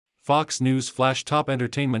Fox News Flash top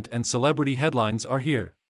entertainment and celebrity headlines are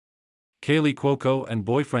here. Kaley Cuoco and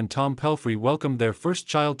boyfriend Tom Pelphrey welcomed their first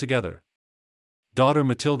child together. Daughter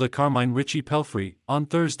Matilda Carmine Richie Pelphrey, on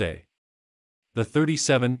Thursday. The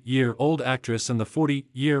 37-year-old actress and the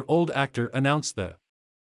 40-year-old actor announced the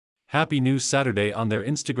happy news Saturday on their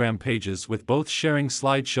Instagram pages, with both sharing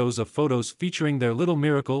slideshows of photos featuring their little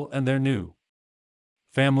miracle and their new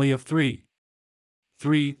family of three.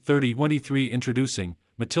 3:30:23 Introducing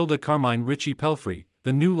Matilda Carmine Richie Pelphrey,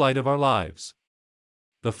 the new light of our lives.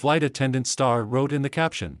 The flight attendant star wrote in the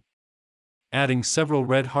caption, adding several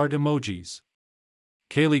red heart emojis.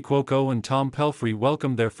 Kaley Cuoco and Tom Pelphrey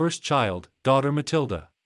welcomed their first child, daughter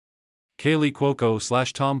Matilda. Kaley Cuoco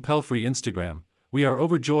 / Tom Pelphrey Instagram, "We are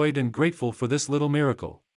overjoyed and grateful for this little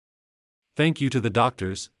miracle. Thank you to the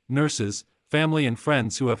doctors, nurses, family and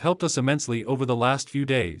friends who have helped us immensely over the last few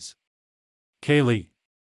days." Kaley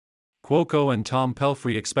Cuoco and Tom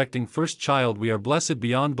Pelphrey expecting first child. "We are blessed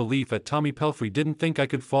beyond belief." At Tommy Pelphrey, "Didn't think I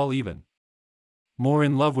could fall even more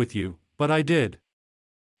in love with you, but I did."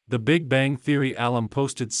 The Big Bang Theory alum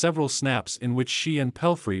posted several snaps in which she and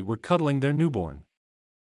Pelphrey were cuddling their newborn.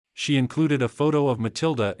 She included a photo of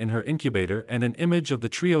Matilda in her incubator and an image of the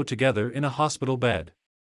trio together in a hospital bed.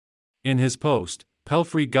 In his post,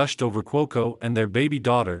 Pelphrey gushed over Cuoco and their baby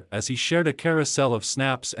daughter as he shared a carousel of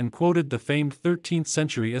snaps and quoted the famed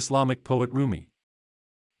 13th-century Islamic poet Rumi.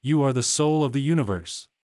 "You are the soul of the universe.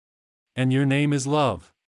 And your name is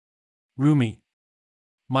love. Rumi.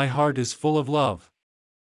 My heart is full of love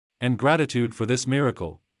and gratitude for this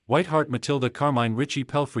miracle. Whiteheart Matilda Carmine Richie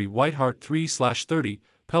Pelphrey Whiteheart 3/30,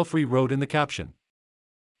 Pelphrey wrote in the caption.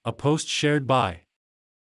 A post shared by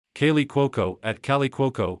Kaley Cuoco at Kaley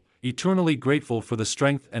Cuoco, "Eternally grateful for the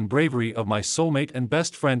strength and bravery of my soulmate and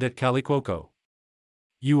best friend at Kaley Cuoco.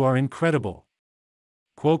 You are incredible."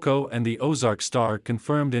 Cuoco and the Ozark star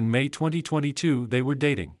confirmed in May 2022 they were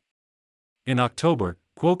dating. In October,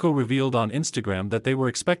 Cuoco revealed on Instagram that they were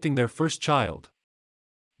expecting their first child.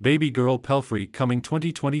 Baby girl Pelphrey coming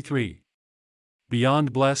 2023.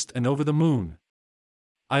 "Beyond blessed and over the moon.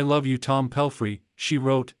 I love you Tom Pelphrey," she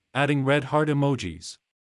wrote, adding red heart emojis.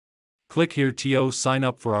 Click here to sign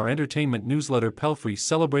up for our entertainment newsletter. Pelphrey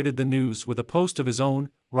celebrated the news with a post of his own,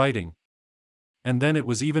 writing, "And then it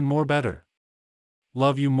was even more better.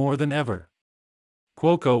 Love you more than ever."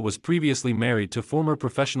 Cuoco was previously married to former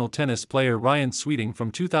professional tennis player Ryan Sweeting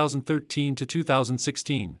from 2013 to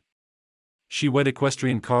 2016. She wed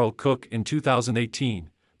equestrian Carl Cook in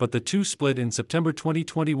 2018, but the two split in September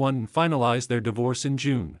 2021 and finalized their divorce in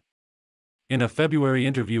June. In a February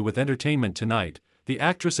interview with Entertainment Tonight, the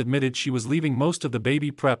actress admitted she was leaving most of the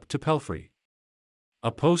baby prep to Pelphrey.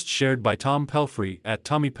 A post shared by Tom Pelphrey at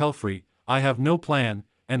Tommy Pelphrey, "I have no plan,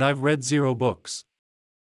 and I've read 0 books.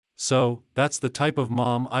 So, that's the type of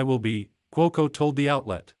mom I will be," Cuoco told the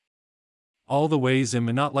outlet. "All the ways I'm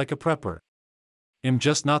not like a prepper. I'm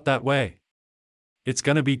just not that way. It's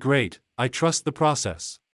gonna be great, I trust the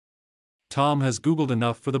process. Tom has Googled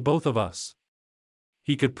enough for the both of us.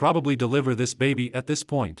 He could probably deliver this baby at this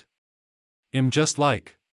point. I'm just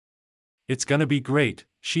like, it's gonna be great,"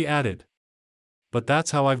 she added. "But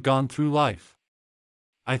that's how I've gone through life.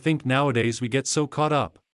 I think nowadays we get so caught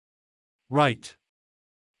up. Right.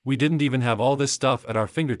 We didn't even have all this stuff at our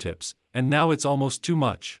fingertips, and now it's almost too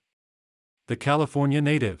much." The California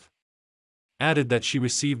native added that she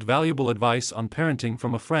received valuable advice on parenting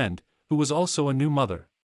from a friend, who was also a new mother.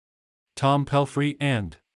 Tom Pelphrey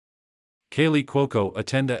and Kaley Cuoco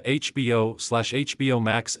attend a HBO/HBO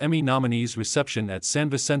Max Emmy nominees reception at San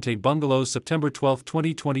Vicente Bungalows September 12,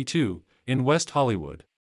 2022, in West Hollywood,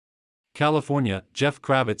 California. Jeff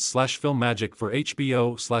Kravitz Film Magic for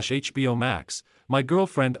HBO/HBO Max. "My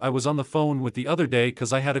girlfriend I was on the phone with the other day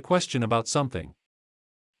 'cause I had a question about something.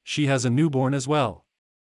 She has a newborn as well.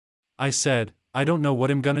 I said, I don't know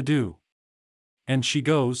what I'm gonna do. And she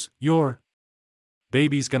goes, your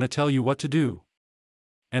baby's gonna tell you what to do.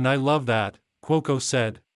 And I love that," Cuoco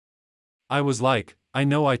said. "I was like, I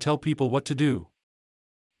know I tell people what to do.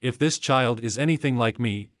 If this child is anything like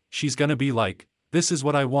me, she's gonna be like, this is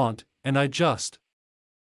what I want, and I just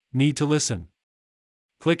need to listen."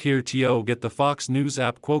 Click here to get the Fox News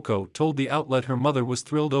app. Cuoco told the outlet her mother was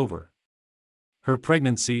thrilled over her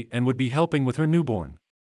pregnancy and would be helping with her newborn.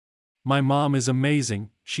 "My mom is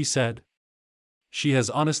amazing," she said. "She has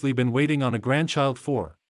honestly been waiting on a grandchild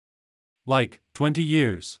for like 20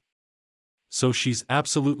 years. So she's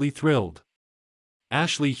absolutely thrilled."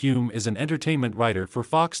 Ashley Hume is an entertainment writer for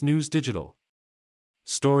Fox News Digital.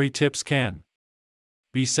 Story tips can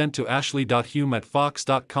be sent to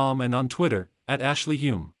ashley.hume@fox.com and on Twitter,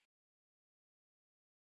 @AshleyHume.